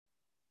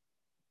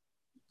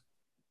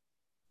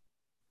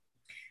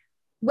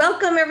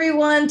Welcome,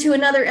 everyone, to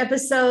another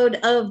episode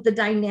of the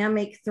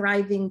Dynamic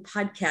Thriving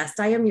Podcast.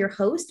 I am your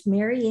host,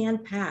 Mary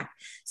Ann Pack,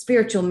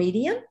 spiritual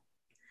medium,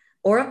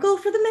 oracle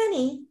for the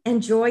many,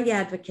 and joy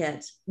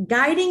advocate,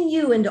 guiding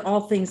you into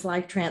all things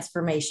life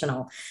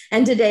transformational.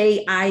 And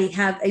today I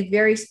have a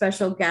very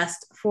special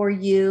guest for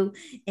you,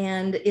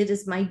 and it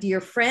is my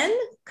dear friend,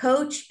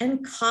 coach,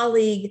 and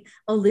colleague,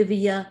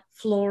 Olivia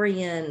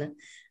Florian.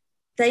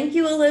 Thank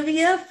you,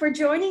 Olivia, for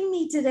joining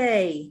me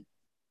today.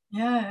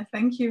 Yeah,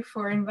 thank you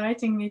for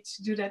inviting me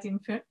to do that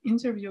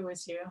interview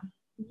with you.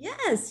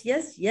 Yes.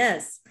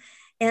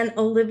 And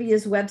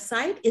Olivia's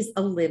website is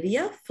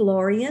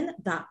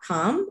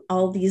oliviaflorian.com.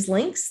 All these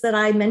links that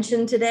I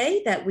mentioned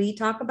today that we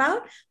talk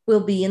about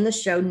will be in the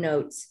show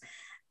notes.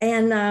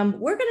 And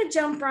we're going to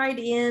jump right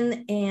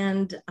in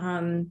and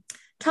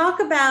talk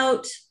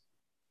about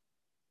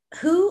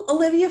who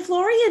Olivia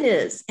Florian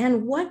is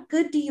and what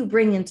good do you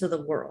bring into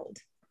the world?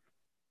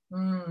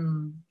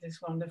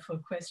 This wonderful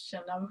question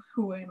of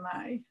who am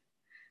I?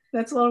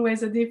 That's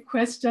always a deep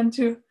question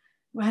to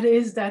what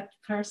is that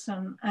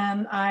person?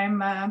 And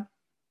I'm a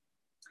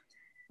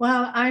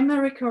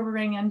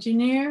recovering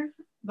engineer,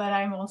 but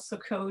I'm also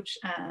coach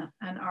and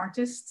an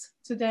artist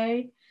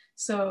today.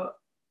 So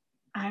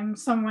I'm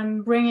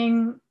someone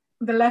bringing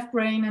the left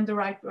brain and the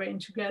right brain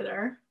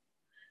together.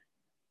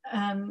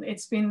 And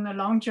it's been a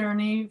long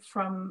journey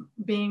from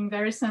being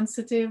very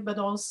sensitive, but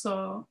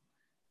also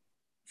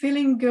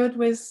feeling good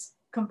with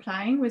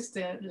complying with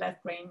the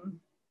left brain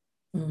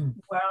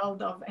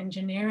world of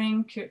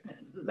engineering,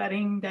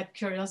 letting that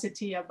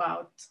curiosity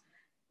about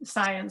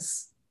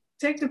science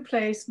take the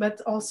place,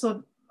 but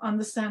also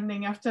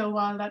understanding after a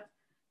while that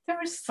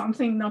there is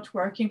something not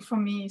working for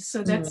me.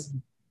 So that's,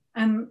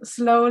 and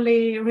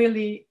slowly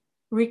really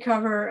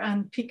recover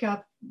and pick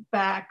up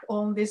back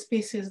all these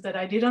pieces that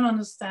I didn't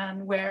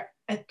understand were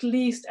at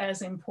least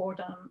as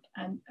important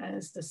and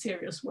as the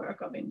serious work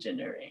of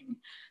engineering.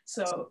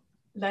 So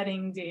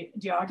letting the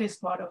artist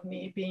part of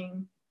me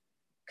being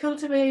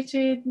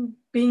cultivated,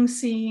 being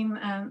seen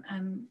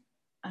and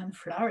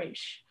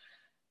flourish.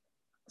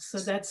 So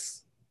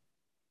that's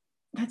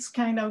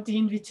kind of the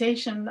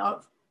invitation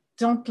of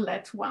don't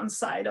let one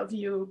side of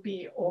you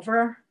be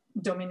over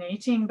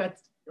dominating, but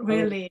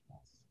really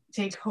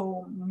take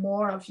home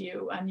more of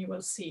you and you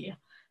will see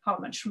how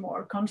much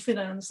more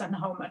confidence and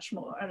how much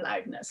more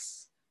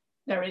aliveness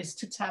there is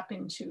to tap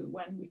into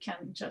when we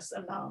can just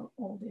allow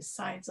all these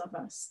sides of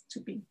us to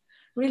be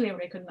really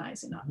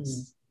recognizing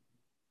us.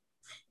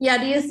 Yeah,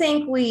 do you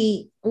think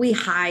we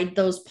hide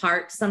those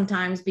parts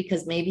sometimes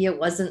because maybe it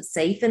wasn't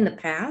safe in the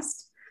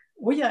past?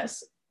 Well,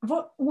 yes.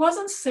 What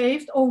wasn't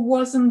safe or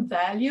wasn't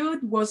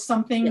valued was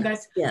something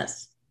that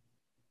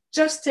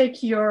just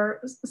take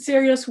your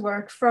serious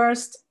work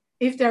first.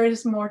 If there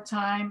is more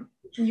time,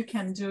 you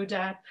can do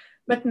that,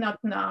 but not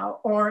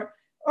now, or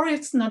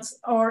it's not,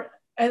 or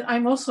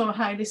I'm also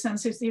highly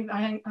sensitive,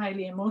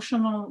 highly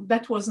emotional.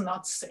 That was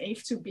not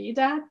safe to be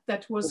that.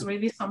 That was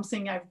really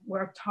something I've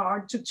worked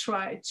hard to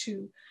try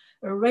to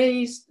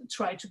erase,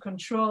 try to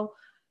control.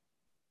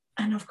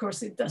 And of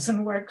course it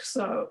doesn't work.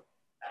 So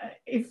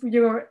if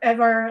you're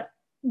ever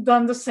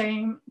done the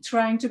same,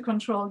 trying to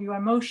control your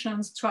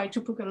emotions, try to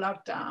put a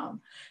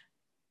lockdown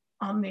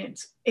on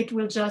it, it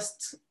will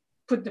just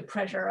put the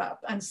pressure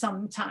up and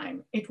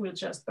sometime it will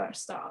just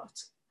burst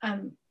out.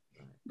 And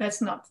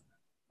that's not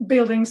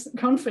building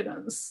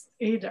confidence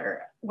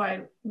either,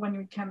 while when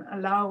we can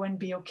allow and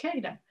be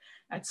okay that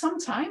at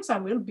sometimes I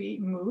will be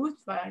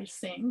moved by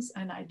things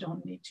and I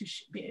don't need to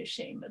be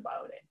ashamed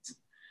about it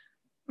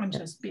and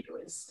just be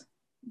with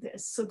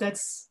this. So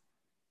that's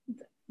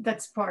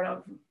part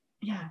of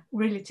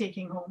really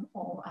taking home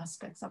all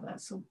aspects of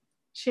that. So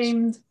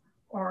shamed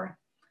or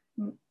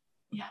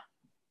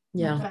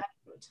I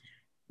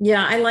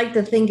like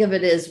to think of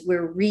it as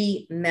we're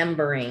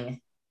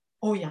remembering.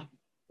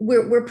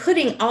 We're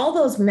putting all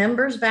those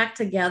members back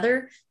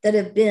together that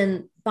have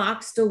been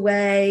boxed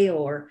away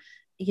or,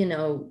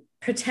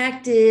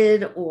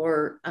 protected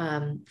or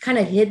kind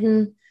of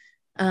hidden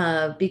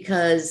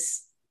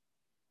because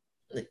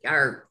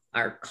our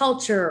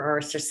culture or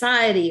our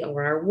society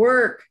or our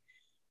work,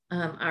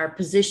 our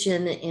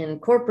position in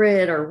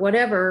corporate or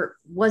whatever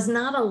was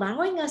not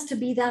allowing us to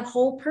be that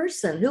whole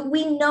person who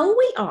we know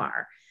we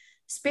are.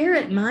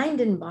 Spirit, mind,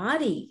 and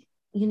body,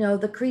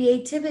 the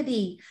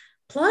creativity,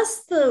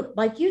 plus the,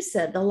 like you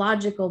said, the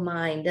logical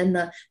mind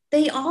and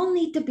they all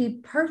need to be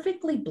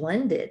perfectly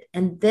blended.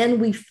 And then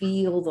we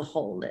feel the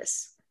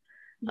wholeness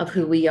of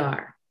who we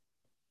are.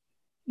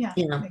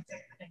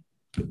 Exactly.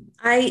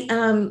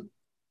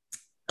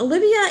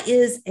 Olivia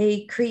is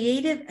a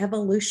creative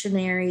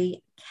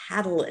evolutionary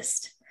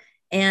catalyst.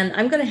 And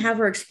I'm going to have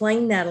her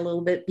explain that a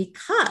little bit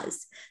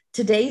because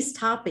today's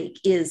topic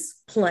is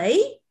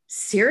play.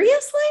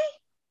 Seriously?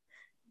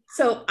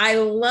 So I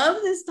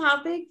love this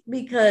topic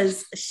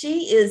because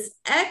she is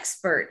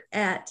expert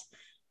at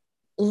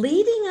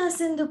leading us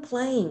into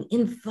playing,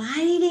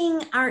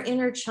 inviting our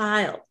inner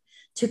child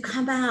to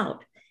come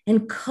out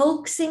and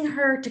coaxing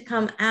her to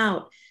come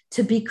out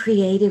to be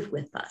creative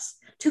with us,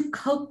 to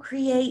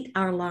co-create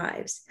our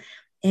lives.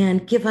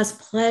 and give us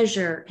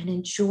pleasure and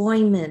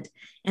enjoyment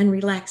and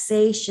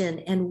relaxation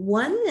and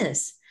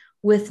oneness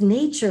with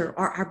nature,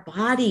 or our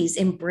bodies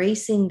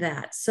embracing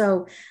that.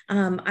 So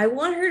I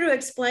want her to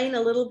explain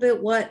a little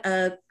bit what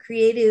a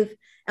creative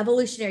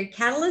evolutionary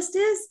catalyst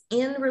is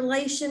in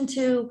relation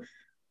to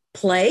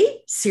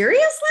play.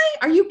 Seriously?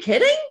 Are you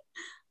kidding?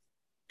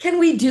 Can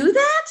we do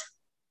that?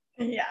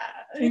 Yeah,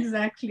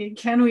 exactly.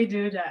 Can we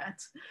do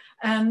that?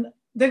 And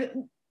the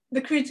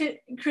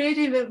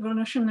creative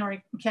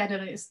evolutionary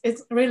catalyst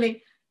is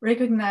really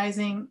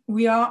recognizing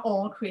we are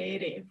all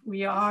creative.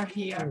 We are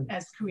here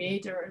as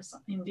creators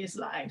in these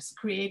lives,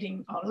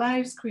 creating our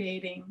lives,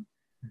 creating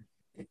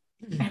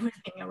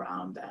everything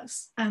around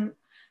us. And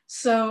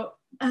so,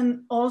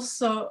 and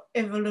also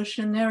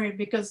evolutionary,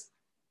 because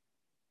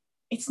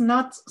it's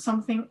not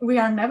something, we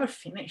are never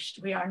finished.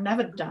 We are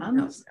never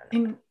done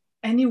in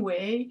any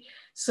way.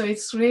 So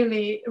it's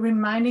really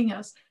reminding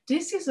us,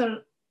 this is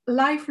a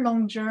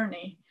lifelong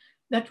journey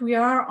that we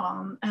are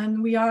on,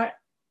 and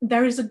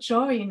there is a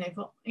joy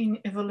in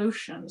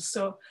evolution.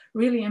 So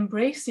really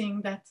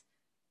embracing that,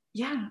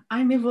 yeah,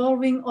 I'm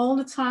evolving all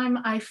the time.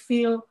 I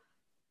feel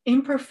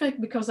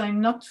imperfect because I'm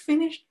not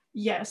finished.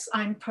 Yes,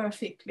 I'm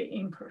perfectly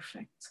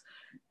imperfect.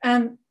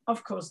 And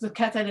of course, the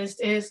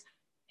catalyst is,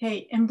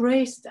 hey,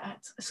 embrace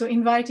that. So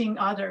inviting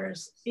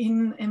others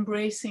in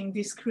embracing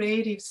this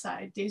creative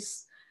side,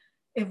 this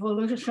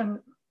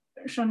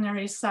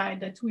evolutionary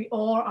side that we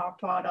all are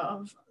part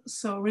of.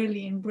 So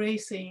really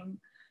embracing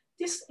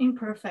this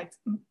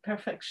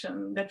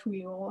imperfection that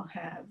we all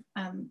have,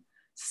 and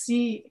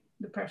see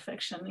the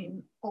perfection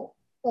in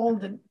all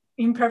the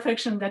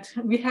imperfection that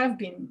we have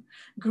been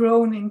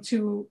grown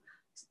into,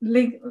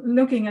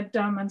 looking at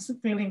them and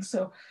feeling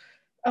so,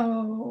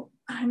 oh,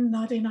 I'm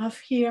not enough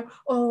here.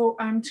 Oh,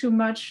 I'm too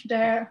much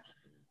there.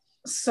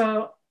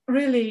 So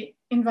really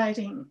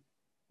inviting,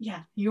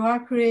 yeah, you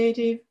are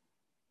creative,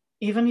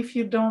 even if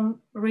you don't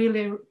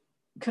really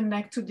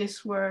connect to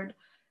this word,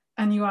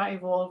 and you are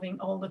evolving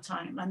all the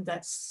time. And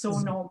that's so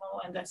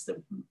normal. And that's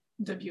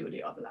the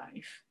beauty of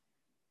life.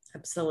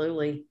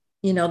 Absolutely.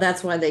 You know,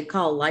 that's why they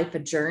call life a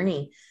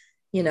journey,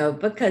 you know,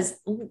 because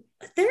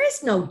there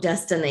is no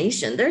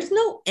destination, there's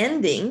no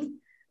ending.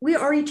 We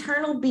are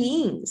eternal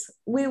beings.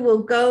 We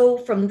will go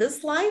from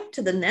this life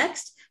to the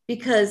next,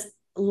 because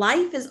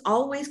life is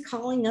always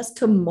calling us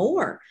to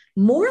more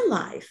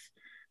life.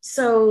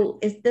 So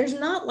if there's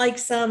not like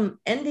some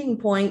ending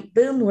point,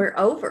 boom, we're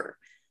over.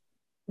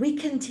 We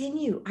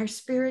continue, our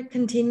spirit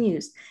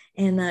continues,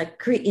 and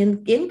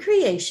in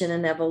creation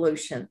and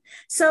evolution.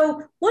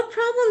 So what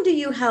problem do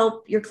you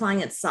help your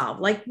clients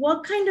solve? Like,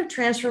 what kind of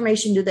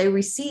transformation do they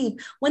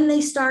receive when they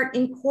start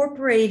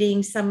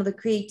incorporating some of the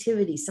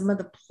creativity, some of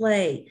the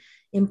play,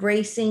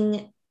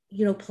 embracing,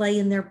 you know, play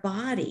in their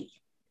body?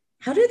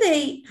 How do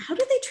they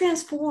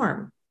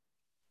transform?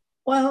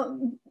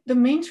 Well, the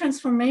main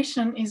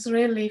transformation is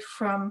really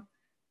from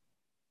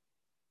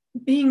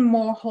being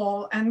more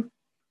whole and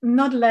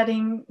not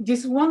letting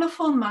these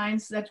wonderful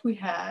minds that we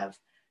have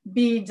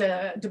be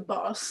the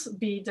boss,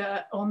 be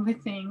the only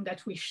thing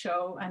that we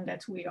show and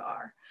that we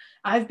are.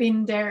 I've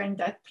been there in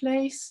that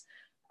place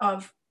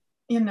of,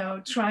 you know,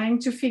 trying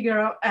to figure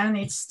out, and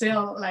it's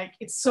still like,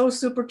 it's so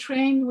super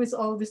trained with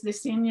all these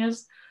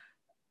decennias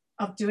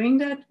of doing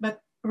that,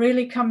 but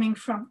really coming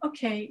from,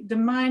 okay, the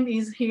mind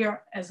is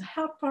here as a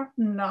helper,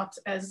 not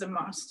as the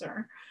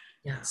master.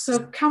 Yeah. So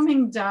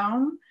coming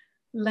down,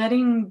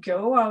 letting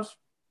go of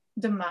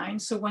the mind.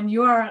 So when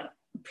you are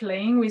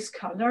playing with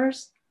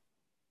colors,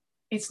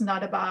 it's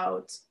not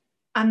about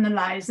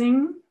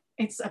analyzing,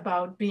 it's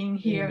about being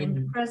here in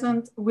the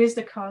present with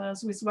the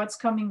colors, with what's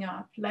coming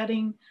up,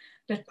 letting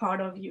that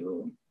part of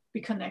you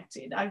be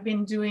connected. I've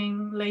been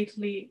doing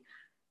lately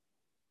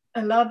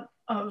a lot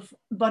of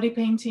body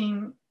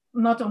painting,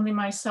 not only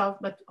myself,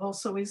 but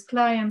also with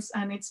clients.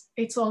 And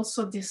it's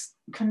also this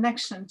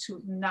connection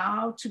to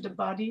now, to the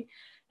body,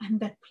 and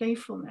that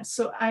playfulness.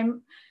 So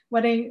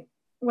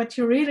what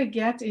you really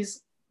get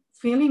is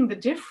feeling the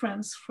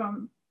difference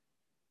from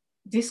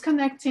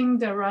disconnecting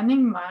the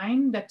running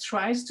mind that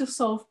tries to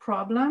solve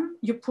problem.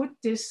 You put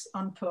this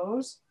on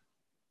pause.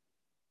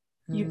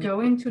 You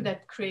go into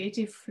that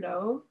creative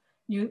flow.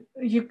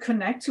 You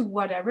connect to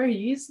whatever it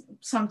is.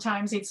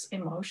 Sometimes it's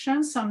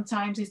emotion.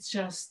 Sometimes it's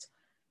just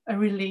a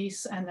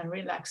release and a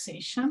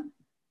relaxation.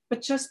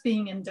 But just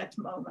being in that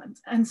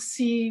moment and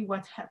see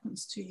what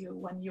happens to you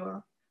when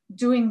you're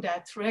doing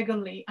that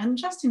regularly, and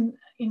just in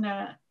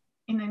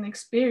an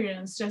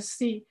experience, just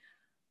see,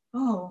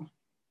 oh,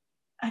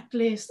 at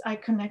least I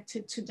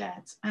connected to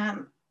that,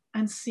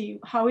 and see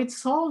how it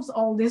solves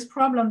all this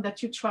problem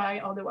that you try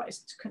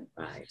otherwise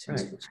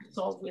to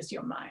solve with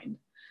your mind.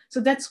 So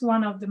that's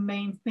one of the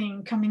main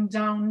things, coming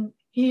down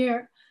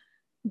here,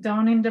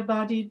 down in the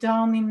body,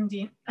 down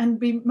in and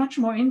be much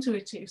more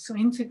intuitive. So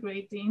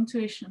integrate the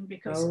intuition,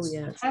 because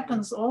it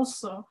happens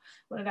also,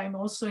 but I'm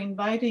also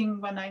inviting,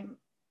 when I'm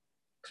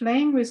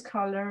playing with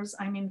colors,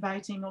 I'm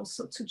inviting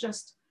also to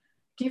just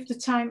give the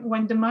time,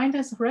 when the mind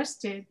has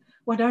rested,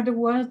 what are the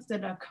words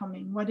that are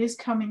coming? What is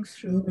coming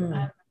through?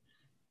 And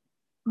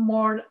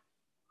more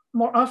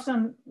more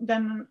often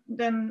than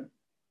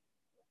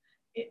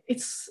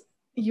it's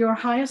your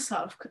higher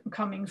self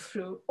coming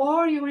through,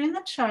 or your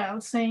inner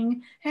child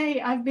saying,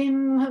 hey, I've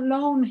been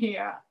alone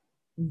here.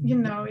 You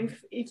know,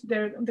 if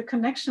the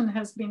connection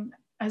has been,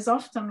 as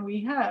often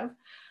we have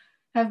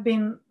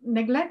been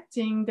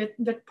neglecting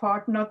that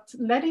part, not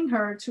letting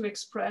her to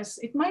express.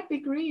 It might be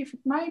grief,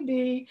 it might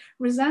be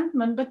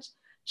resentment, but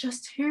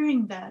just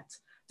hearing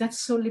that's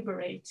so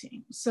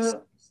liberating.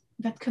 So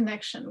that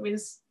connection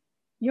with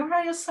your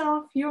higher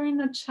self, your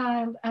inner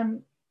child,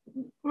 and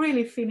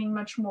really feeling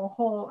much more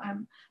whole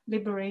and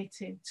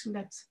liberated to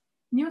let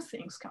new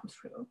things come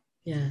through.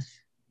 Yes.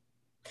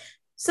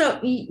 So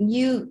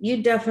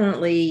you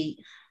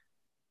definitely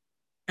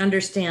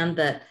understand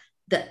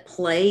that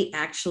play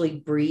actually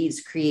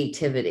breeds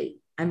creativity.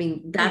 I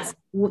mean,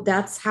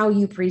 that's how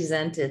you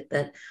present it,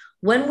 that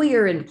when we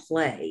are in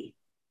play,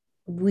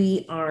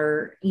 we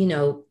are,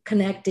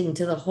 connecting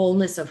to the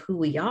wholeness of who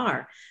we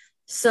are.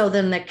 So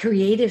then the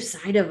creative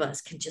side of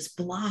us can just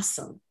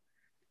blossom.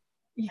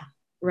 Yeah.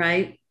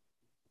 Right?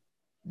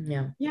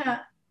 Yeah. Yeah,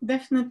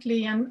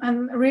 definitely.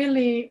 And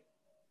really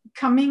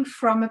coming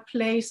from a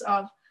place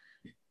of,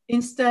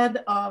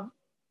 instead of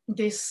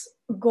this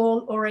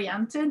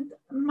goal-oriented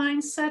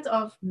mindset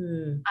of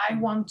I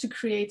want to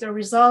create a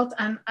result,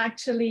 and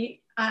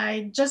actually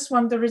I just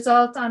want the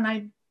result and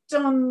I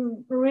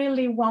don't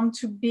really want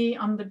to be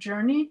on the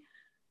journey.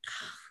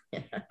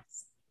 Yes.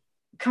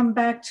 Come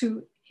back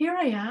to, here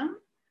I am.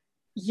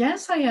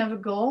 Yes, I have a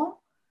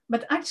goal,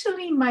 but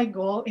actually my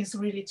goal is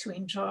really to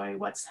enjoy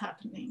what's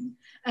happening.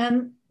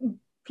 And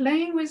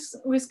playing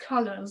with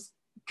colors,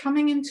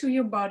 coming into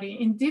your body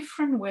in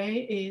different way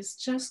is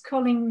just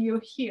calling you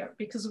here,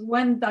 because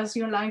when does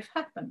your life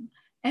happen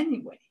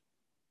anyway?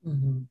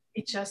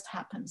 It just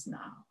happens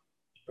now.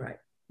 Right.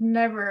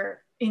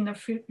 Never in the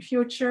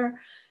future.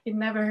 It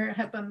never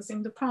happens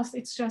in the past.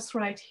 It's just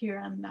right here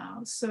and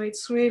now. So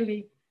it's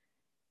really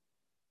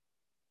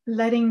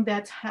letting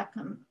that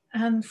happen.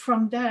 And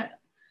from there,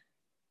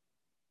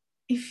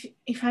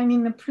 if I'm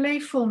in a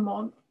playful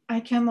mode, I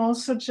can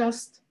also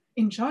just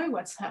enjoy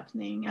what's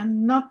happening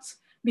and not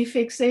be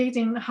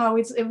fixating how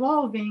it's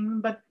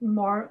evolving, but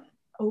more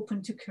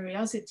open to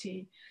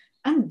curiosity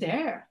and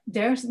dare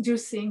do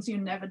things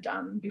you've never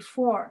done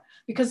before.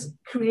 Because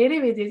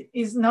creativity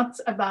is not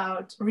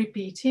about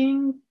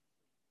repeating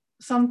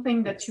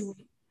something that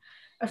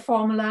a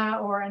formula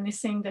or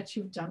anything that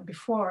you've done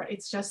before.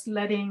 It's just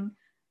letting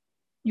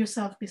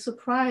yourself be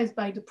surprised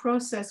by the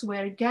process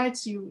where it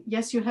guides you.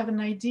 Yes, you have an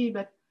idea,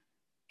 but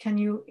can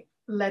you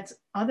let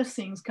other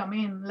things come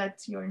in,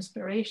 let your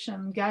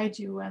inspiration guide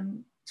you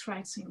and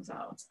try things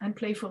out? And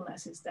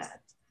playfulness is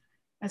that,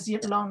 as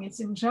long as it's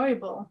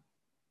enjoyable.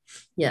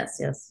 Yes,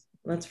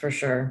 that's for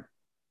sure.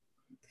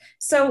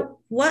 So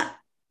what,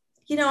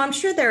 I'm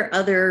sure there are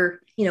other,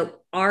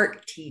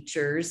 art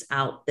teachers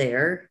out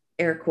there,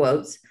 air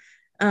quotes,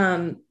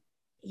 but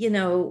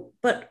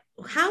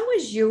how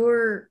is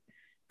your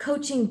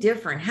coaching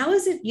different? How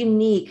is it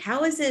unique?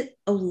 How is it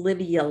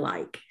Olivia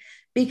like?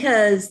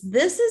 Because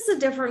this is a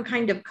different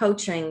kind of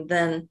coaching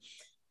than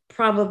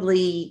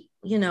probably,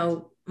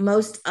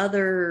 most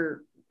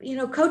other,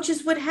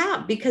 coaches would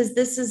have, because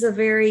this is a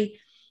very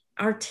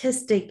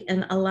artistic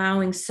and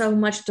allowing so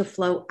much to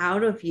flow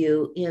out of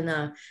you in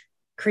a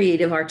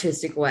creative,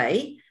 artistic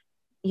way,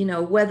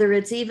 whether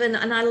it's even,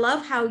 and I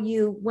love how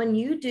when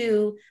you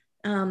do,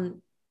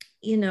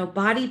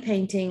 body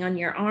painting on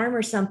your arm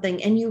or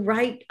something, and you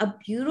write a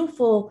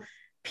beautiful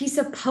piece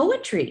of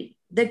poetry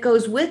that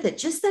goes with it,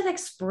 just that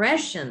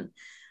expression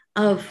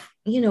of,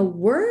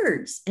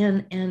 words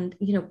and,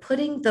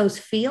 putting those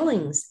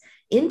feelings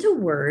into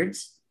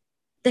words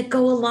that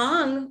go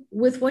along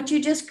with what you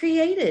just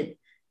created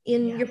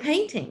in your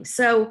painting.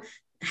 So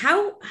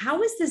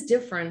how is this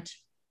different,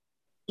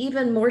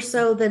 even more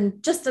so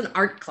than just an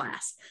art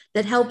class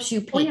that helps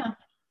you paint? Oh, yeah.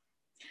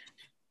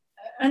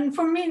 And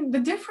for me, the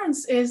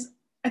difference is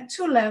at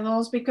two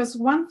levels, because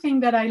one thing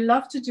that I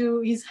love to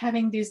do is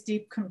having these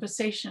deep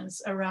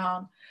conversations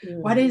around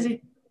what is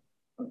it,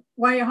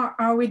 why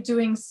are we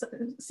doing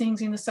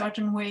things in a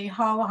certain way?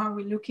 How are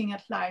we looking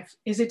at life?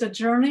 Is it a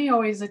journey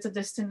or is it a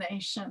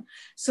destination?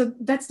 So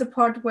that's the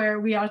part where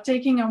we are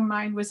taking our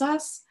mind with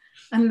us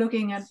and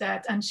looking at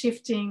that and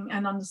shifting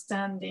and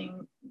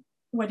understanding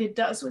what it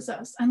does with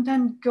us, and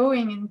then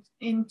going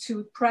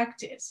into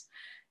practice,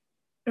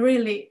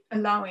 really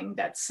allowing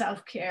that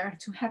self-care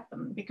to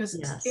happen. Because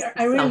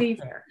I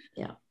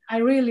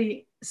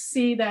really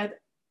see that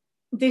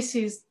this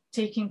is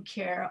taking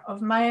care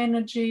of my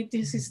energy.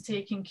 This is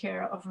taking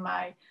care of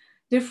my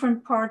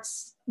different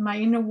parts, my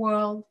inner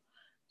world.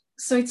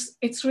 So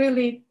it's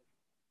really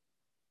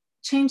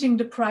changing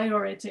the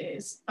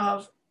priorities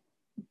of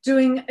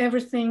doing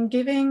everything,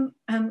 giving,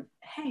 and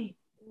hey,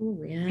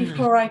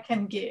 before I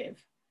can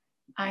give,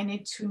 I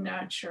need to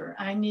nurture,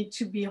 I need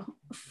to be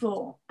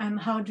full. And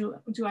how do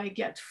I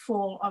get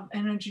full of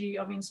energy,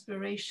 of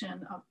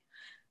inspiration, of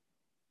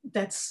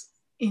that's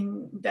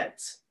in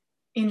that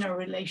inner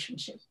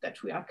relationship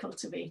that we are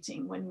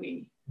cultivating when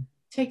we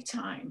take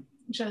time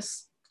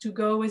just to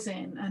go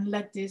within and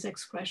let these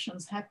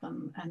expressions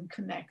happen and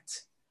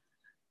connect.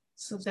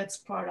 So that's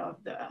part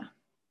of the,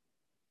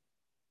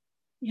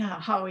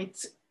 how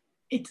it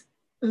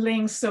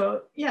links.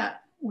 So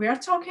we are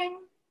talking,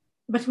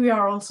 but we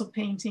are also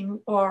painting,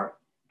 or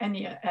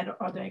any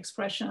other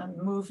expression.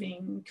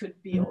 Moving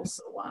could be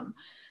also one.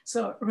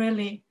 So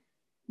really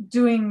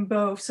doing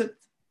both. So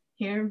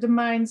here the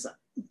mind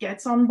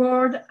gets on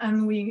board,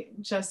 and we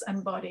just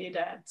embody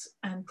that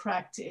and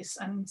practice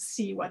and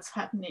see what's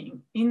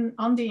happening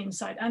on the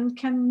inside, and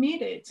can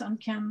meet it, and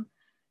can,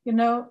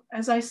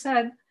 as I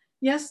said,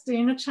 yes, the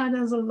inner child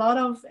has a lot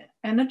of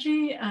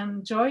energy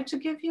and joy to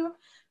give you,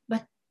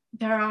 but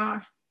there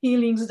are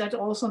healings that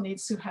also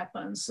needs to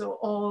happen. So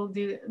all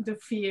the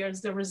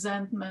fears, the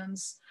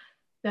resentments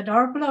that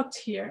are blocked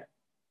here,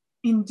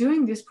 in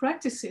doing these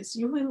practices,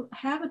 you will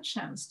have a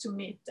chance to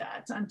meet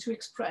that and to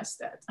express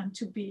that and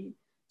to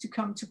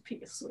come to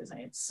peace with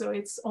it. So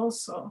it's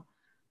also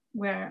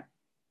where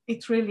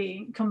it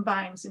really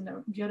combines in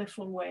a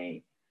beautiful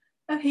way,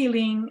 a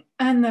healing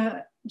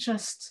and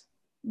just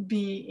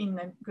be in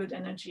a good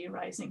energy,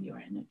 rising your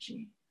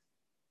energy.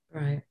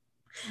 Right.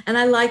 And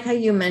I like how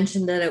you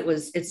mentioned that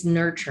it's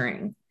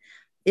nurturing.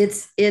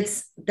 It's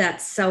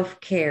that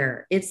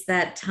self-care. It's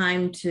that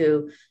time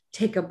to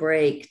take a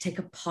break, take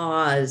a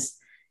pause,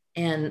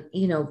 and,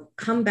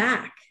 come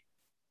back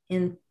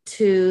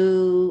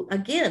into,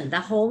 again, the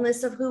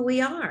wholeness of who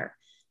we are.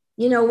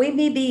 We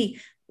may be,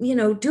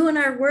 doing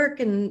our work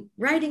and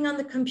writing on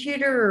the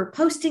computer or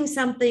posting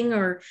something,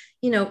 or,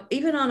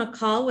 even on a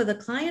call with a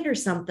client or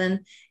something.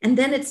 And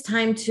then it's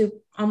time to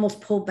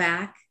almost pull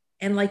back.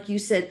 And like you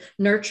said,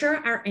 nurture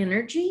our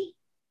energy,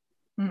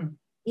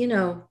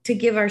 to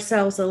give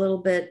ourselves a little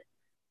bit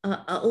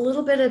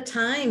of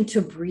time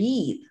to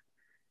breathe.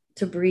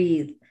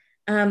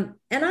 And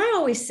I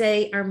always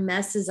say our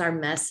mess is our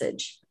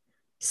message.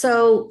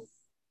 So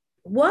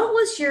what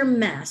was your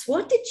mess?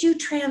 What did you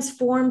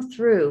transform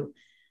through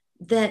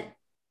that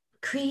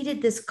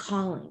created this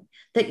calling,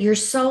 that your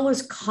soul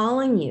is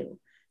calling you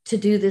to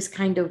do this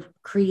kind of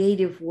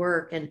creative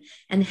work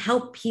and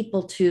help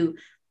people to,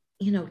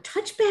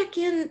 touch back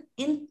in,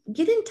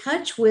 get in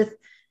touch with,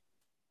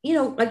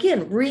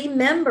 again,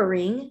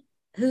 remembering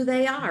who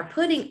they are,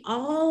 putting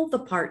all the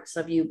parts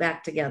of you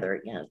back together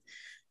again.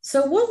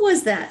 So what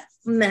was that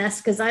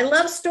mess? Because I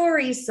love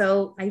stories,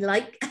 so I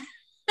like.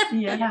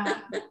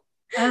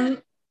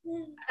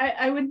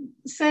 I would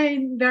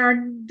say there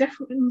are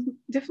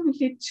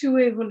definitely two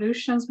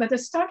evolutions, but the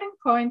starting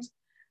point.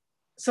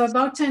 So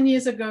about 10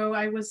 years ago,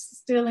 I was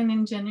still in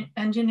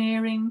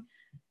engineering,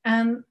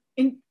 and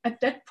at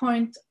that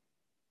point,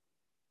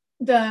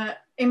 the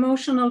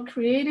emotional,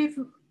 creative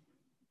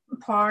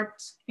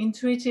part,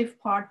 intuitive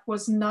part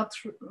was not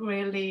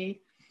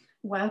really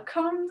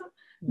welcomed,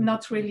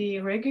 not really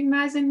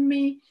recognized in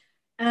me.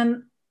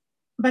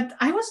 But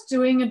I was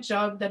doing a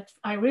job that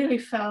I really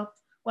felt,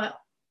 well,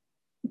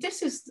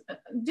 this is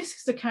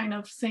the kind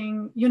of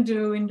thing you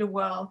do in the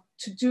world,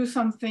 to do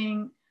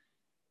something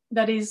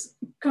that is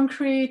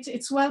concrete,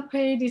 it's well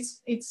paid,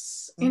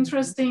 it's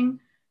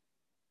interesting.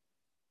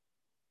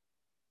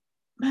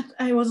 But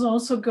I was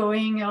also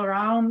going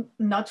around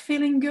not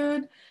feeling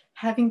good,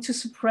 having to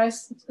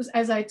suppress,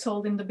 as I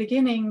told in the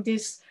beginning,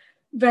 this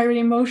very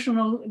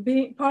emotional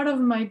part of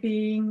my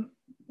being,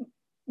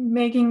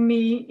 making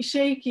me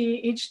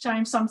shaky each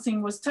time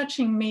something was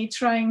touching me,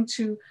 trying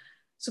to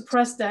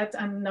suppress that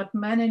and not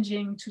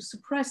managing to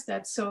suppress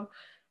that. So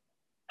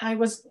I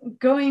was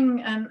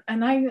going and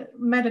I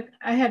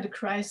had a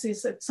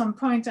crisis at some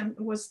point, and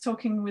was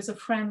talking with a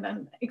friend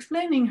and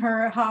explaining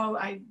her how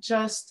I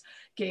just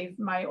gave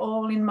my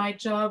all in my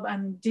job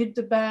and did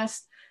the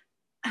best,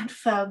 and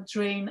felt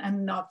drained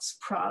and not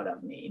proud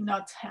of me,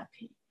 not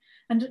happy.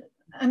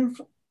 And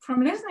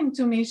from listening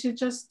to me, she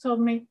just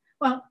told me,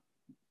 well,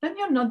 then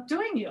you're not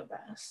doing your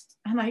best.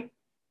 And I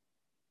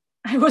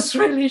was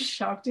really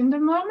shocked in the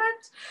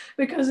moment,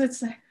 because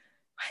it's like,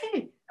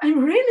 hey,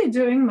 I'm really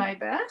doing my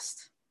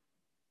best.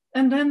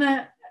 And then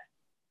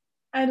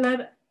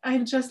I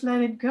just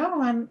let it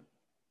go and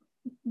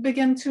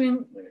began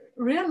to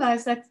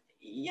realize that,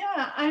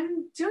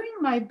 I'm doing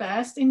my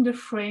best in the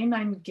frame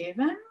I'm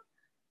given,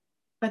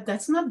 but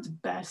that's not the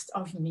best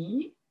of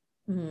me,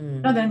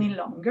 not any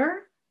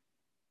longer.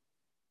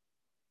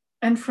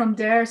 And from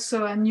there,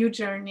 so a new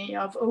journey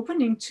of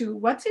opening to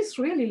what is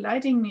really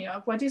lighting me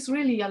up, what is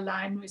really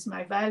aligned with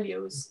my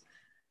values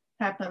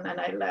happened. And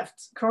I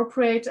left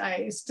corporate,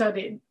 I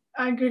studied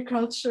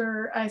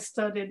agriculture,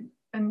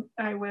 and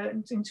I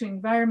went into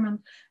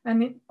environment,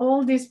 and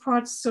all these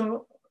parts.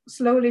 So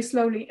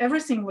slowly,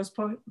 everything was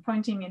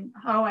pointing in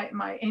how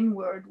my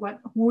inward,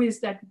 who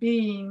is that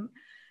being,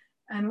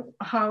 and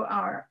how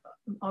our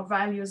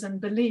values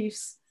and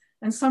beliefs.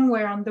 And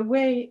somewhere on the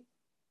way,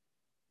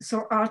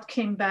 so art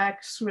came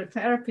back through a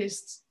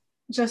therapist,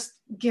 just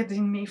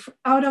getting me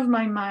out of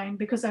my mind,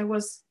 because I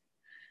was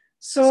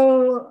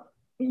so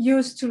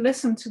used to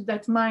listen to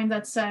that mind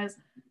that says,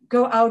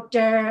 go out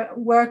there,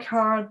 work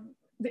hard.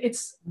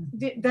 That's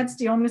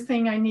the only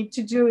thing I need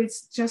to do.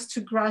 It's just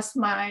to grasp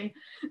my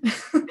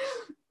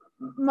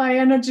my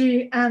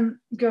energy and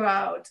go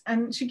out.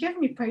 And she gave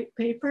me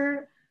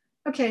paper.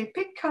 Okay,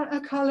 pick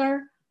a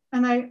color.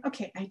 And I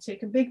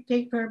take a big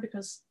paper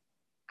because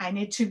I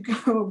need to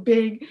go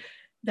big.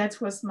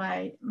 That was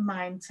my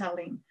mind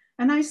telling.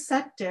 And I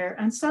sat there,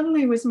 and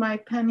suddenly with my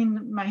pen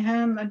in my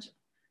hand,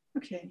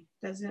 okay,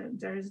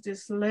 there is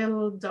this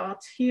little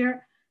dot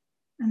here.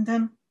 And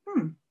then,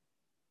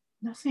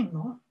 nothing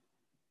more.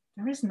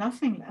 There is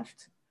nothing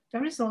left.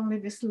 There is only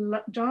this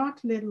dark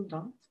little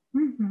dot.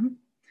 Mm-hmm.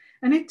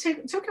 And it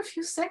took a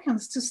few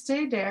seconds to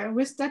stay there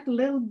with that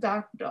little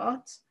dark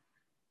dot.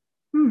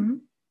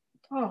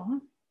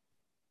 Oh,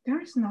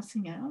 there is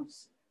nothing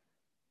else.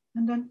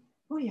 And then,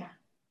 oh yeah.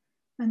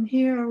 And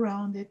here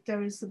around it,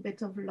 there is a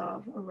bit of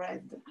love, a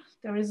red.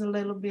 There is a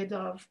little bit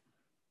of,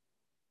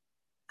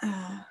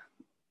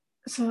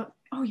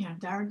 oh yeah,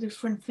 there are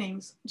different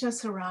things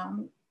just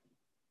around.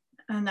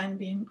 And I'm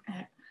being,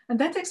 and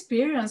that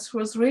experience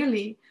was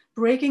really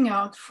breaking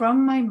out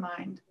from my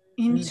mind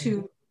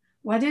into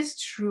what is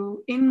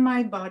true in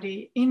my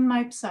body, in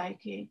my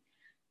psyche,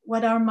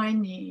 what are my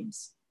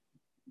needs.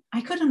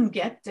 I couldn't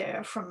get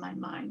there from my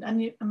mind,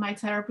 and my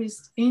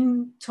therapist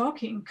in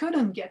talking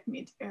couldn't get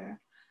me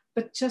there.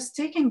 But just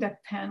taking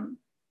that pen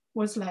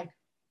was like,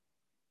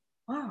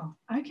 wow,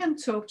 I can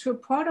talk to a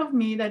part of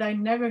me that I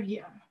never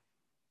hear.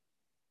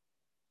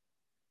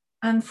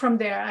 And from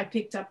there, I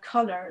picked up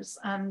colors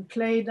and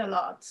played a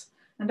lot.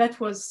 And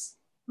that was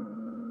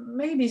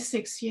maybe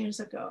 6 years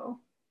ago.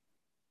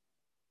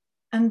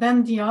 And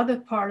then the other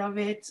part of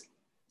it,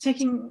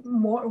 taking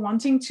more,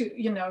 wanting to,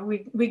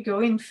 we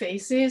go in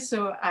phases.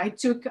 So I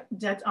took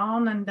that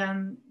on, and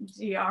then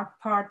the art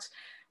part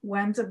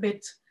went a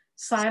bit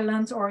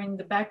silent or in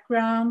the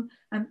background.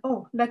 And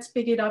let's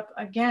pick it up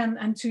again.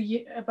 And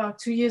about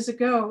 2 years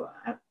ago,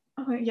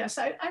 yes,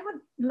 I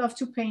would love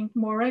to paint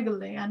more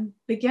regularly, and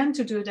began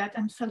to do that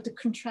and felt a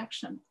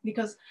contraction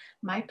because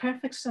my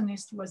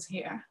perfectionist was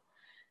here.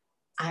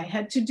 I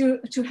had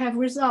to have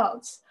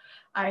results.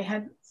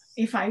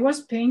 If I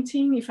was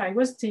painting, if I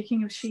was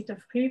taking a sheet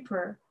of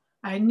paper,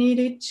 I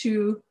needed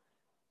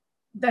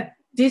that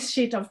this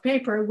sheet of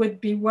paper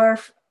would be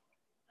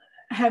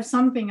have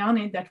something on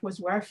it that was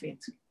worth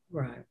it.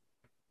 Right.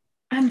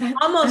 And that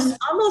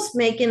almost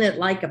making it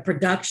like a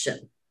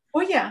production.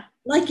 Oh yeah.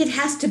 Like it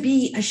has to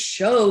be a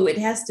show. It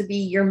has to be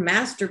your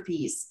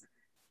masterpiece.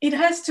 It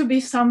has to be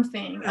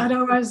something.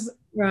 Otherwise,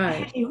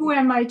 hey, who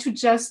am I to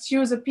just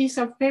use a piece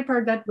of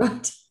paper that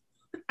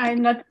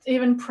I'm not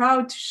even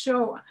proud to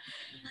show?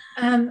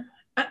 And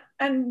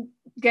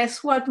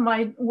guess what?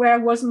 Where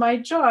was my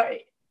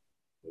joy?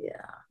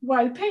 Yeah.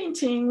 While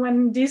painting,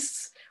 when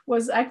this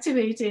was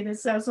activated,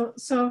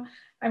 so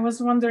I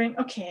was wondering,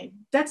 okay,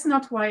 that's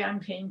not why I'm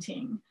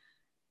painting.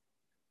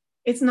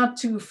 It's not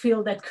to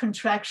feel that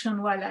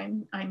contraction while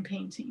I'm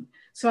painting.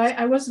 So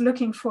I was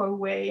looking for a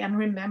way, and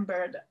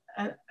remembered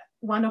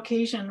one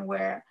occasion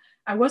where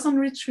I was on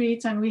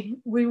retreat, and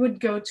we would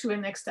go to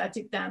an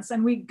ecstatic dance,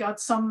 and we got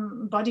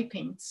some body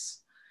paints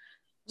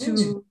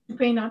to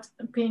paint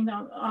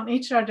on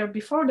each other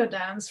before the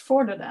dance,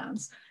 for the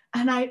dance.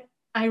 And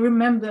I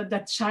remember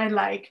that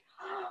childlike,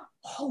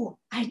 oh,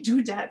 I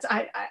do that.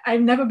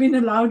 I've never been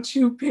allowed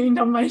to paint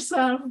on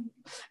myself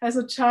as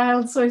a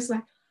child. So it's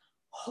like,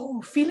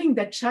 feeling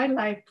that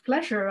childlike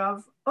pleasure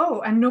of,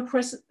 and no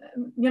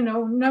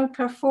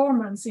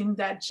performance in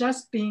that,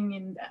 just being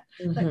in that.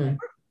 Like,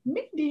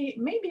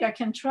 maybe I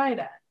can try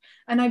that.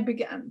 And I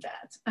began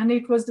that. And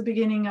it was the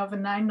beginning of a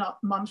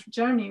 9-month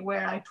journey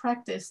where I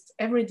practiced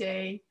every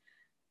day,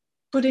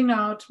 putting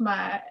out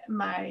my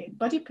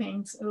body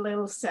paint, a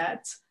little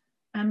set,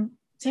 and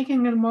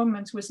taking a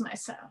moment with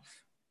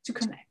myself to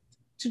connect,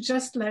 to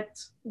just let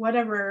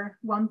whatever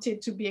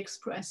wanted to be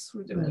expressed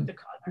through the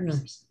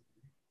colors.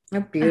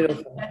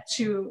 Beautiful. And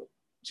to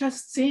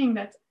just seeing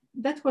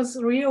that was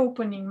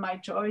reopening my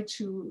joy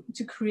to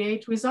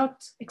create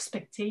without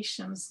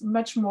expectations,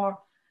 much more,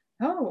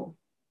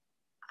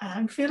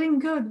 I'm feeling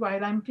good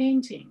while I'm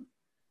painting.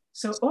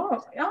 So,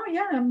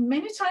 yeah,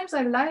 many times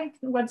I like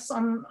what's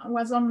on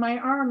my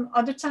arm.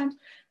 Other times,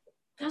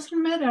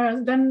 doesn't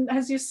matter. Then,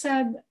 as you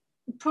said,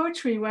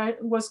 poetry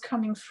was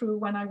coming through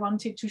when I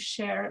wanted to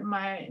share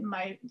my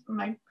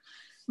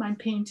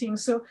painting.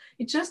 So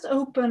it just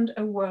opened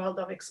a world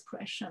of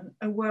expression,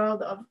 a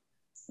world of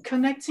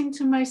connecting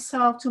to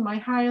myself, to my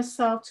higher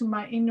self, to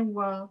my inner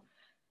world.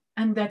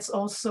 And that's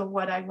also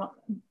what I want.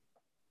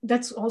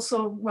 That's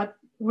also what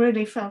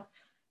really felt,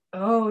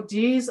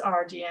 these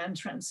are the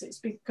entrances,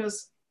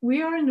 because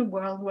we are in a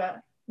world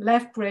where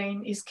left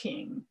brain is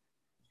king.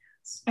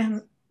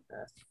 And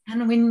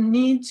we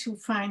need to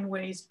find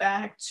ways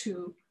back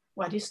to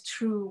what is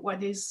true,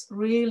 what is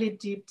really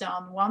deep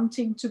down,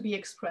 wanting to be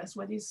expressed,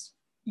 what is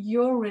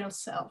your real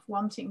self,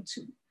 wanting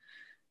to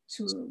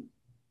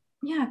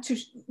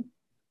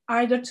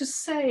either to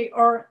say,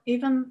 or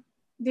even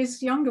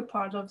this younger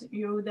part of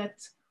you that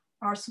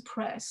are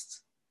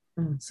suppressed.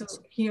 So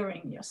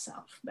hearing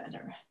yourself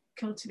better,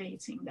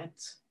 cultivating that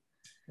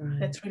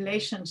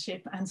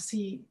relationship, and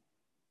see,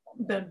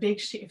 the big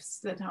shifts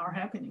that are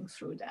happening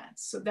through that.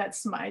 So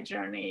that's my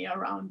journey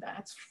around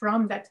that,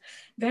 from that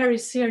very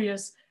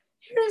serious,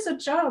 here is a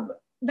job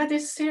that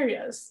is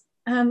serious,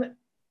 and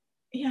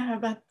yeah,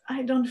 but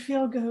I don't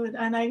feel good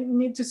and I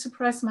need to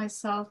suppress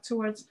myself,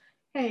 towards,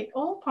 hey,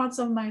 all parts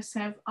of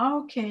myself are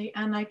okay,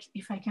 and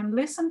if I can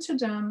listen to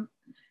them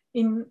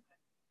in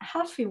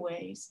healthy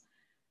ways,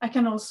 I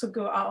can also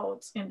go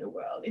out in the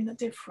world in a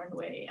different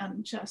way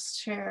and just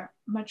share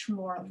much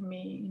more of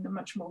me in a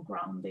much more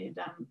grounded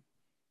and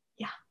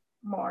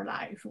more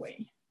live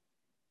way.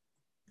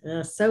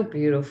 So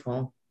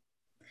beautiful.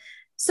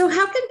 So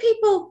how can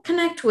people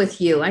connect with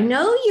you? I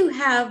know you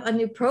have a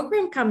new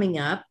program coming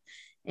up,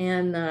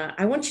 and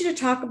I want you to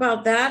talk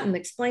about that and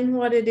explain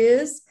what it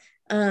is,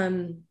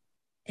 and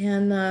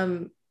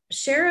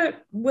share it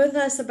with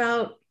us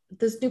about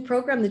this new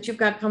program that you've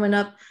got coming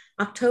up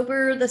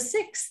October the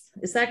 6th.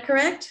 Is that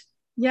correct?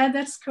 Yeah,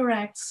 that's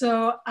correct.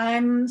 So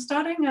I'm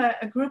starting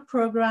a group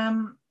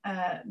program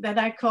that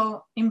I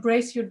call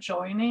Embrace Your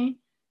JOYney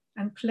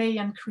and Play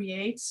and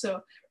Create.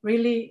 So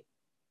really,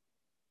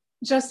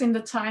 just in the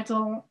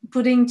title,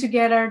 putting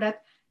together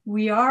that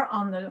we are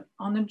on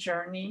a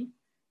journey,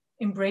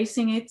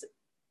 embracing it,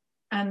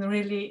 and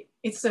really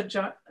it's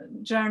a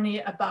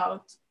journey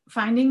about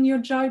finding your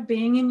joy,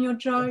 being in your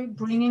joy,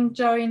 bringing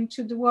joy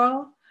into the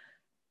world.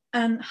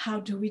 And how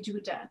do we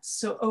do that?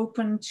 So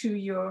open to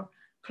your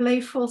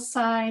playful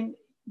side,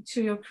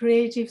 to your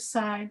creative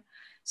side.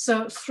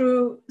 So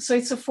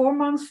it's a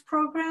 4-month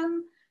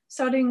program,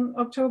 starting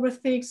October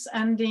 6th,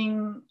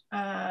 ending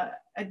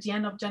at the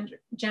end of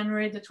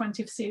January, the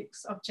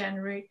 26th of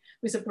January,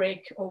 with a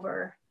break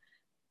over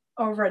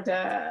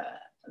the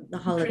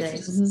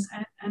holidays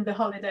and the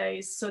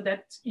holidays, so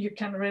that you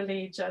can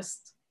really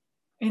just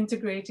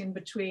integrate in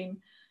between.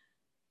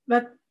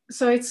 But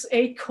so it's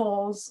 8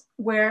 calls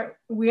where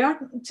we are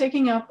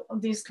taking up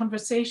these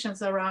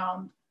conversations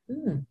around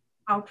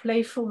our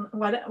playful,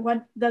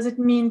 what does it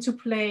mean to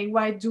play?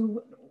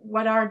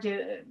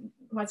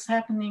 What's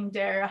happening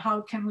there?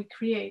 How can we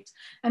create?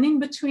 And in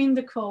between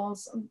the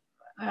calls,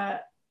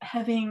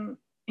 having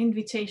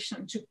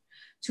invitation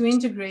to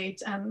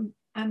integrate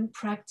and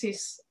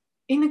practice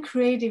in a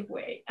creative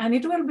way. And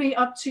it will be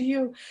up to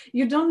you.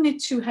 You don't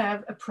need to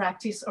have a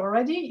practice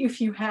already.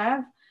 If you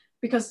have,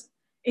 because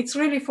it's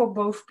really for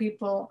both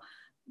people.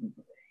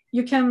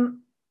 You can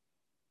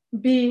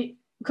be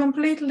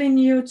completely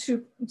new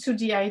to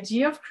the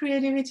idea of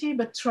creativity,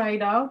 but try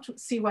it out,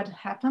 see what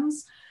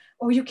happens.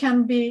 Or you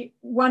can be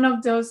one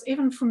of those,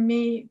 even for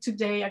me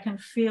today, I can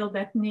feel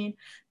that need,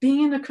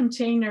 being in a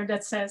container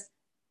that says,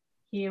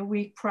 here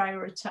we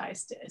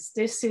prioritize this.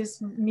 This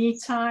is me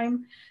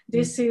time.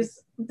 This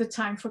is the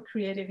time for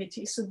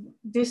creativity. So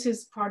this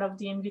is part of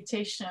the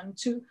invitation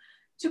to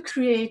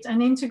create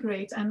and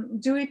integrate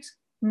and do it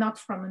not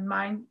from a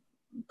mind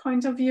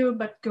point of view,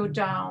 but go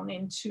down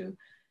into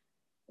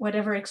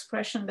whatever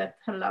expression that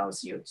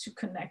allows you to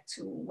connect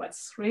to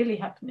what's really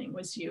happening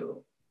with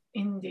you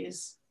in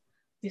this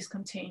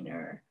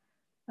container.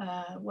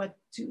 What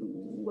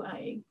do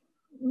I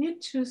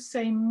need to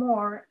say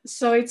more?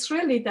 So it's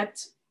really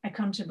that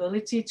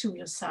accountability to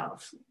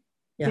yourself.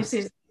 Yeah. This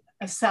is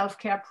a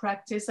self-care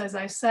practice. As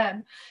I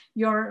said,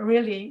 you're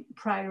really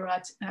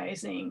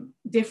prioritizing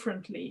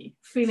differently,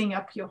 filling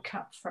up your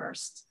cup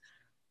first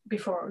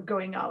before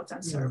going out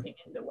and serving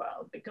in the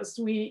world, because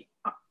we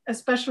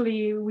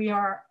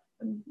are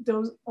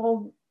those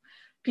all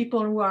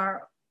people who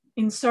are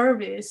in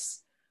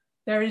service.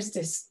 There is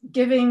this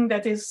giving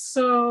that is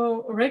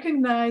so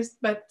recognized,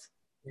 but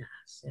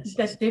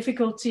that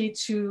difficulty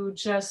to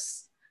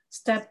just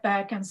step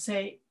back and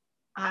say,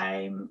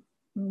 I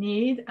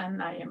need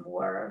and I am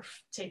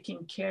worth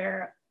taking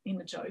care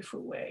in a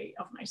joyful way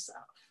of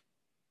myself.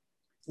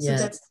 So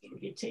that's the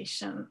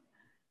invitation.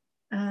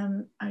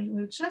 And I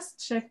will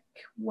just check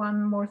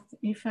one more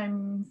if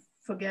I'm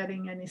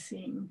forgetting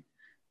anything.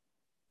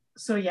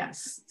 So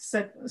yes,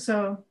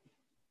 so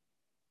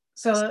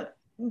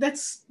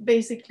that's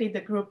basically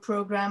the group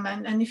program.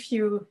 And if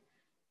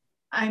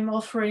I'm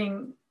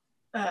offering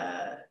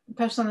a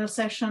personal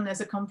session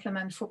as a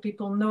complement for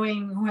people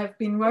who have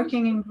been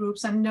working in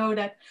groups and know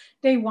that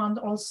they want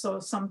also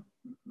some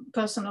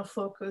personal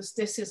focus.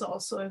 This is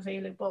also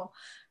available.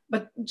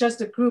 But just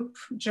the group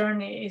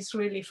journey is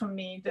really, for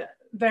me, the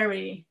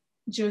very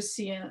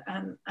juicy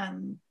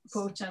and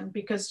potent,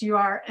 because you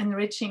are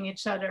enriching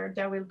each other.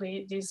 There will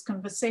be these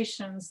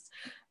conversations,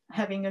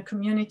 having a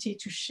community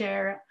to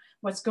share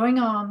what's going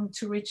on,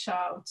 to reach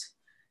out.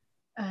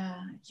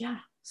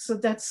 So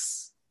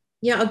that's...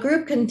 Yeah, a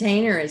group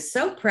container is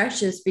so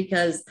precious,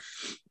 because,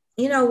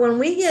 when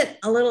we get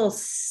a little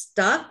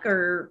stuck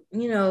or,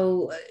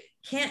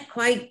 can't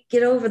quite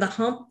get over the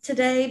hump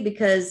today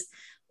because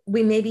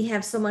we maybe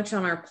have so much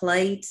on our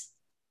plate,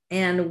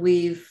 and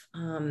we've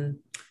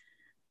done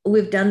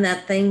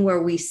that thing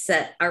where we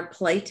set our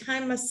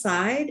playtime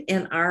aside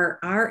and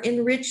our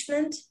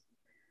enrichment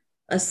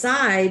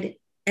aside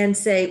and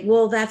say,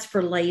 well, that's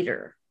for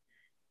later,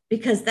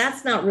 because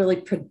that's not really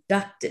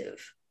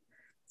productive.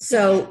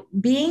 So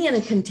being in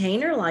a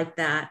container like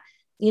that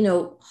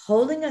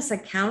holding us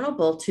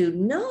accountable to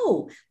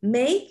no,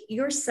 make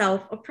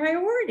yourself a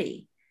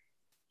priority.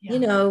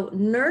 Yeah.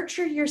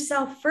 Nurture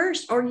yourself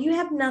first, or you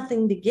have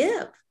nothing to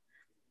give.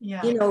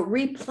 Yeah.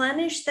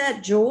 Replenish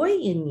that joy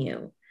in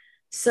you.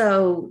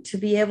 So to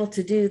be able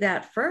to do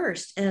that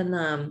first, and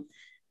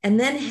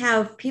then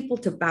have people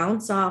to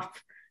bounce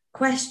off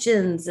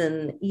questions,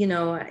 and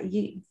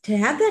to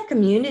have that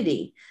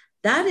community,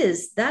 that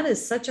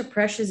is such a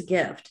precious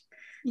gift.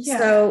 Yeah.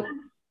 So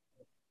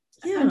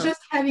yeah. And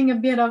just having a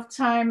bit of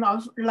time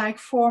of like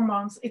 4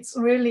 months, it's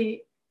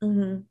really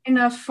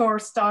enough for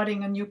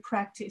starting a new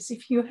practice.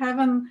 If you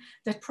haven't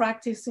that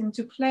practice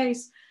into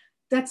place,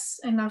 that's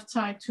enough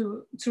time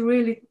to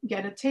really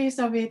get a taste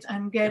of it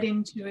and get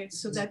into it,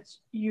 so that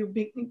you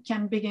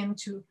can begin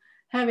to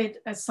have it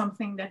as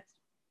something that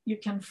you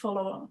can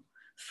follow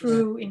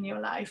through in your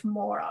life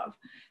more of.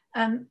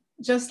 And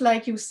just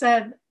like you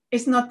said,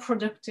 it's not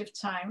productive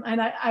time.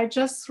 And I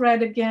just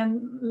read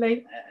again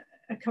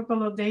a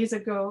couple of days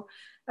ago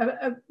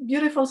a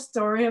beautiful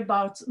story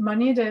about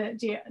Money,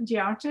 the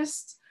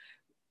artist,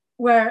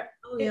 where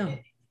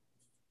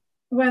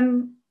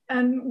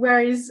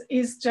where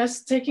he's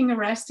just taking a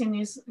rest in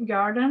his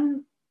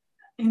garden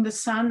in the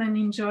sun and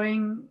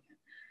enjoying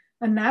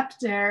a nap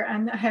there,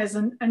 and has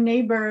a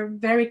neighbor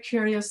very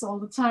curious all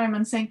the time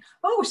and saying,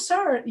 "Oh,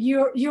 sir,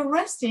 you're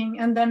resting."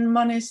 And then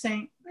Money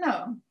saying,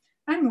 "No,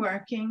 I'm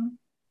working."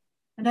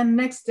 And then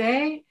next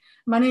day,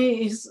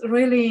 Money is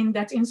really in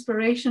that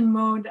inspiration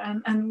mode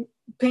and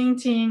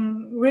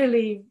painting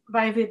really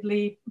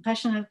vividly,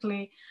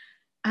 passionately.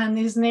 And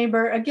his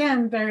neighbor,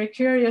 again, very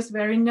curious,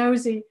 very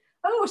nosy.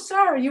 "Oh,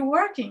 sir, you're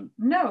working."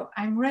 "No,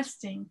 I'm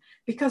resting."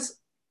 Because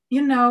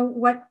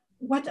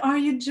what are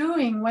you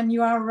doing when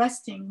you are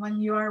resting, when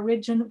you are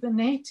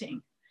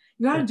rejuvenating?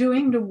 You are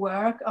doing the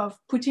work of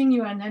putting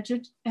your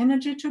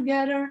energy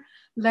together,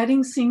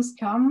 letting things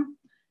come.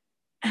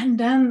 And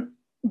then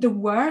the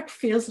work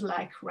feels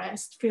like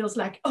rest, feels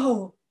like,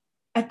 oh,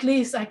 at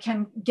least I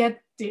can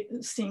get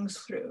things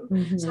through.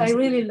 So I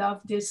really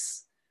love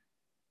this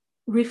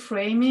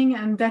reframing,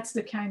 and that's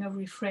the kind of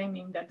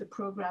reframing that the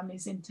program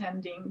is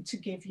intending to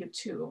give you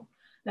too.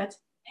 That,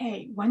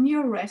 hey, when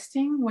you're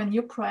resting, when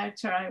you're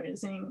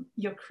prioritizing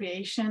your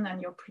creation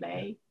and your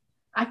play,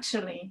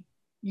 actually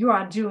you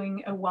are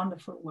doing a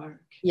wonderful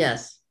work.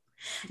 Yes,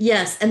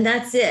 and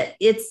that's it.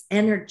 It's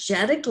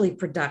energetically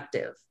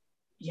productive.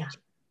 Yeah.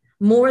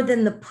 More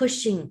than the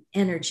pushing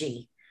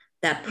energy,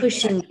 that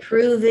pushing,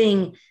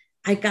 proving,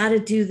 I got to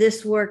do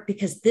this work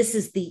because this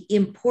is the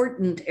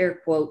important,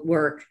 air quote,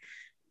 work.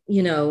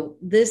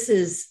 This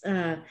is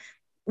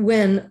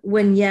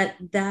when yet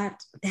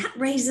that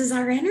raises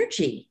our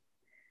energy.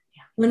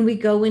 Yeah. When we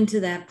go into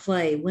that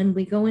play, when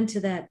we go into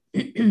that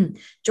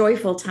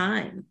joyful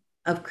time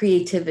of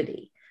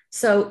creativity.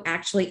 So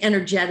actually,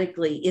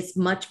 energetically, it's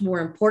much more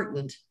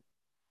important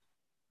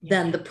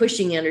than the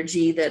pushing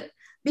energy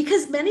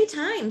because many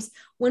times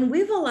when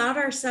we've allowed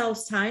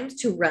ourselves times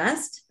to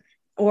rest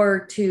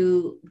or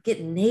to get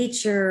in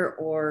nature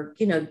or,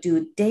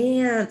 do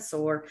dance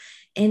or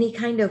any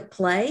kind of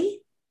play,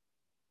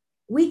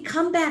 we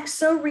come back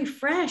so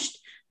refreshed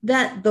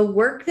that the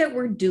work that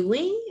we're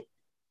doing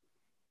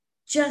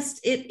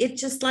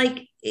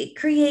it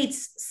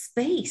creates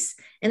space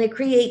and it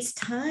creates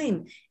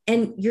time,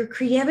 and your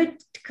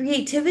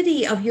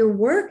creativity of your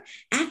work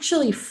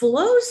actually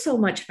flows so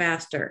much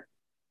faster.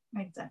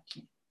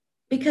 Exactly.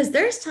 Because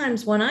there's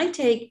times when I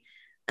take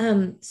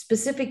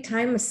specific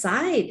time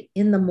aside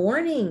in the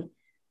morning,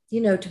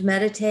 to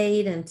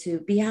meditate and to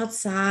be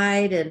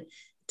outside and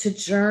to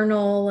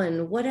journal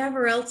and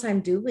whatever else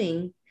I'm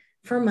doing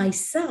for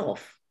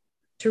myself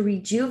to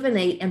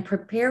rejuvenate and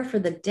prepare for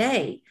the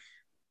day.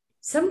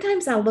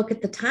 Sometimes I'll look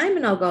at the time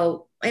and I'll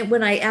go,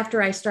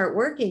 after I start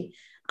working,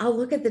 I'll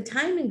look at the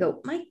time and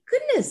go, my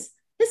goodness,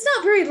 it's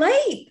not very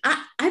late.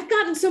 I've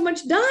gotten so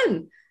much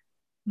done.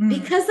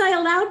 Because I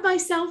allowed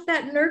myself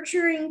that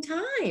nurturing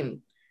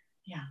time.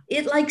 Yeah.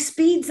 It like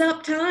speeds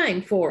up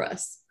time for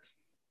us.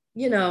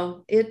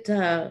 So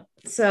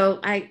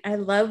I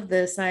love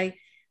this. I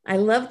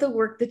love the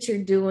work that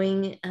you're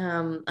doing.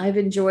 I've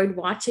enjoyed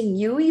watching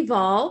you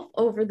evolve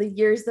over the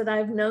years that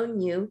I've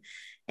known you,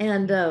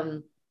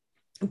 and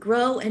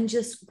grow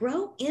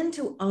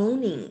into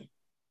owning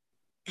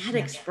that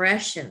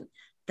expression,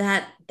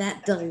 that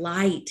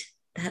delight,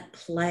 that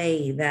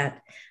play,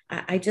 that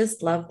I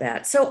just love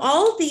that. So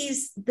all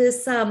this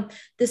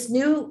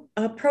new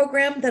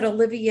program that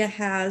Olivia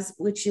has,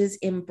 which is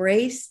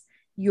Embrace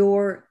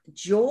Your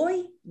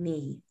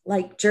JOYney,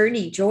 like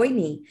journey,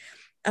 JOYney.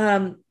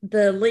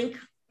 The link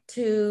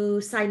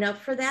to sign up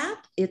for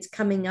that, it's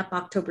coming up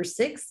October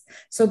 6th.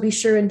 So be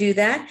sure and do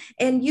that.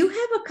 And you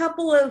have a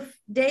couple of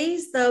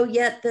days though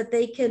yet that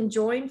they can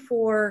join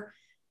for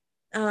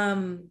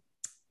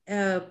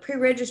a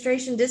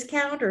pre-registration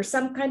discount or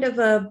some kind of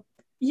a.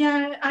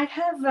 Yeah, I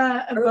have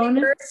a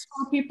bonus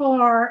for people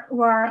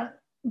who are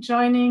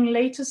joining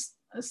latest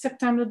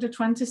September the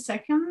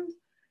 22nd.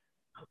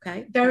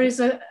 Okay. There is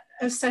a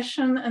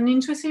session, an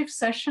intuitive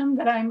session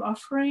that I'm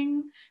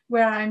offering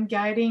where I'm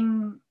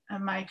guiding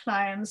my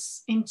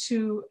clients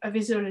into a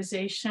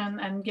visualization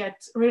and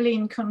get really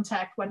in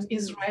contact what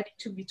is ready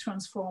to be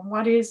transformed,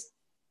 what is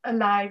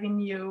alive in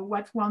you,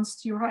 what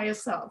wants your higher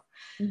self,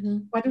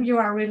 what you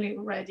are really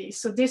ready.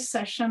 So this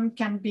session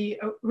can be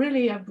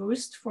really a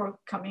boost for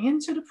coming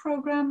into the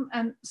program.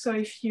 And so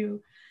if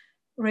you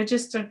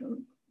register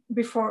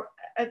before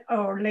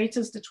or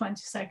latest the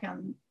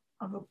 22nd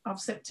of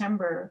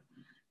September,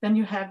 then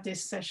you have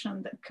this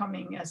session that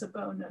coming as a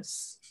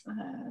bonus.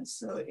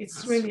 So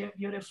it's really a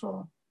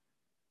beautiful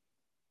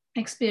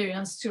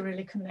experience to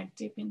really connect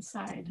deep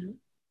inside.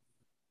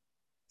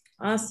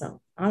 Awesome.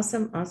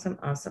 Awesome. Awesome.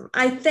 Awesome.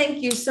 I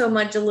thank you so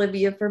much,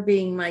 Olivia, for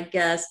being my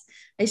guest.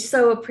 I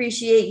so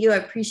appreciate you. I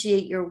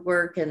appreciate your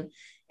work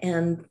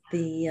and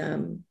the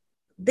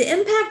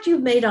impact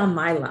you've made on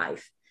my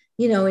life,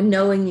 you know, in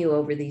knowing you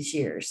over these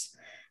years.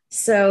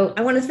 So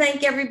I want to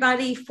thank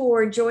everybody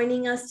for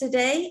joining us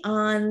today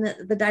on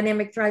the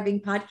Dynamic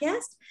Thriving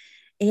podcast.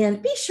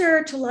 And be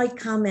sure to like,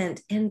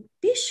 comment, and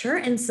be sure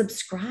and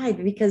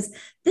subscribe, because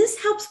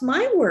this helps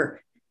my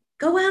work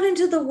go out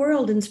into the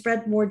world and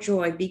spread more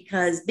joy.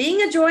 Because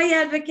being a joy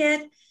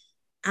advocate,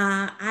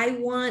 I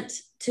want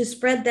to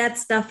spread that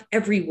stuff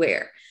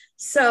everywhere.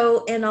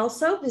 So, and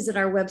also visit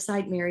our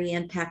website,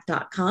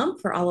 mariannepack.com,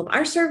 for all of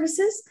our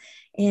services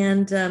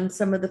and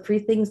some of the free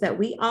things that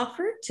we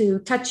offer to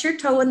touch your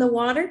toe in the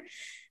water.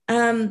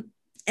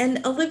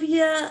 And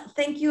Olivia,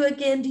 thank you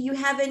again. Do you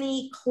have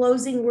any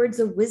closing words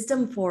of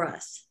wisdom for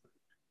us?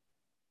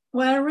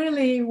 Well,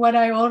 really, what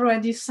I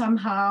already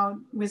somehow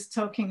was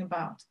talking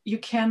about, you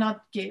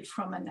cannot give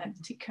from an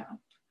empty cup.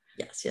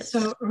 Yes, yes.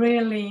 So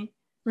really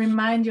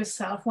remind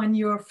yourself when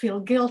you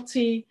feel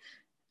guilty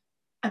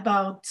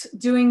about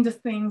doing the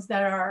things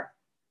that are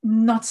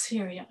not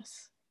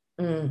serious.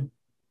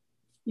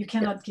 You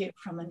cannot give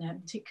from an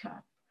empty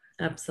cup.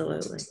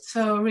 Absolutely.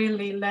 So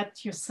really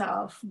let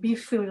yourself be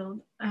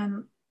filled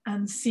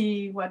and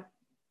see what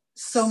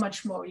so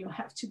much more you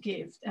have to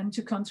give and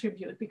to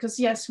contribute. Because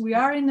yes, we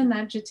are in an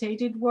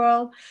agitated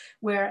world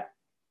where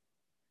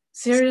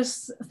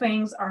serious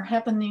things are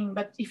happening,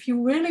 but if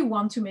you really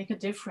want to make a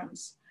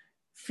difference,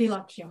 fill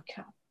up your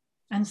cup.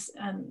 And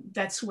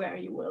that's where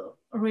you will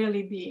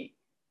really be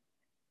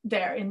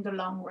there in the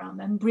long run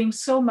and bring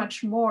so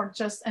much more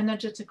just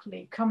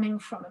energetically coming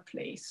from a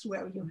place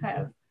where you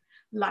have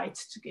light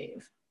to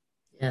give.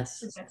 Yes.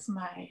 So that's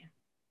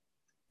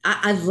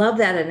I love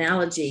that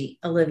analogy,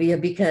 Olivia,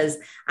 because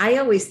I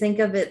always think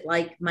of it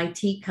like my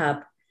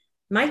teacup.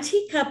 My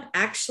teacup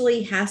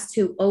actually has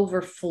to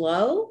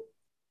overflow.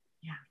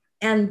 Yeah.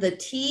 And the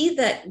tea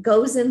that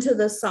goes into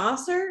the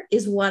saucer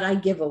is what I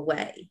give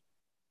away.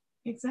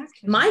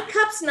 Exactly. My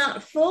cup's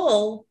not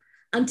full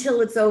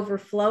until it's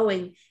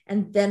overflowing,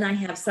 and then I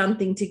have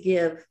something to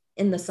give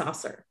in the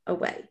saucer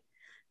away.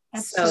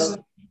 Absolutely.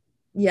 So,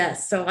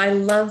 yes, so I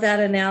love that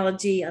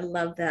analogy. I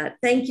love that.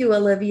 Thank you,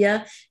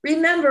 Olivia.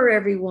 Remember,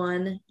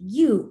 everyone,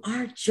 you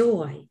are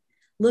joy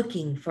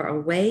looking for a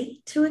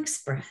way to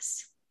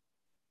express.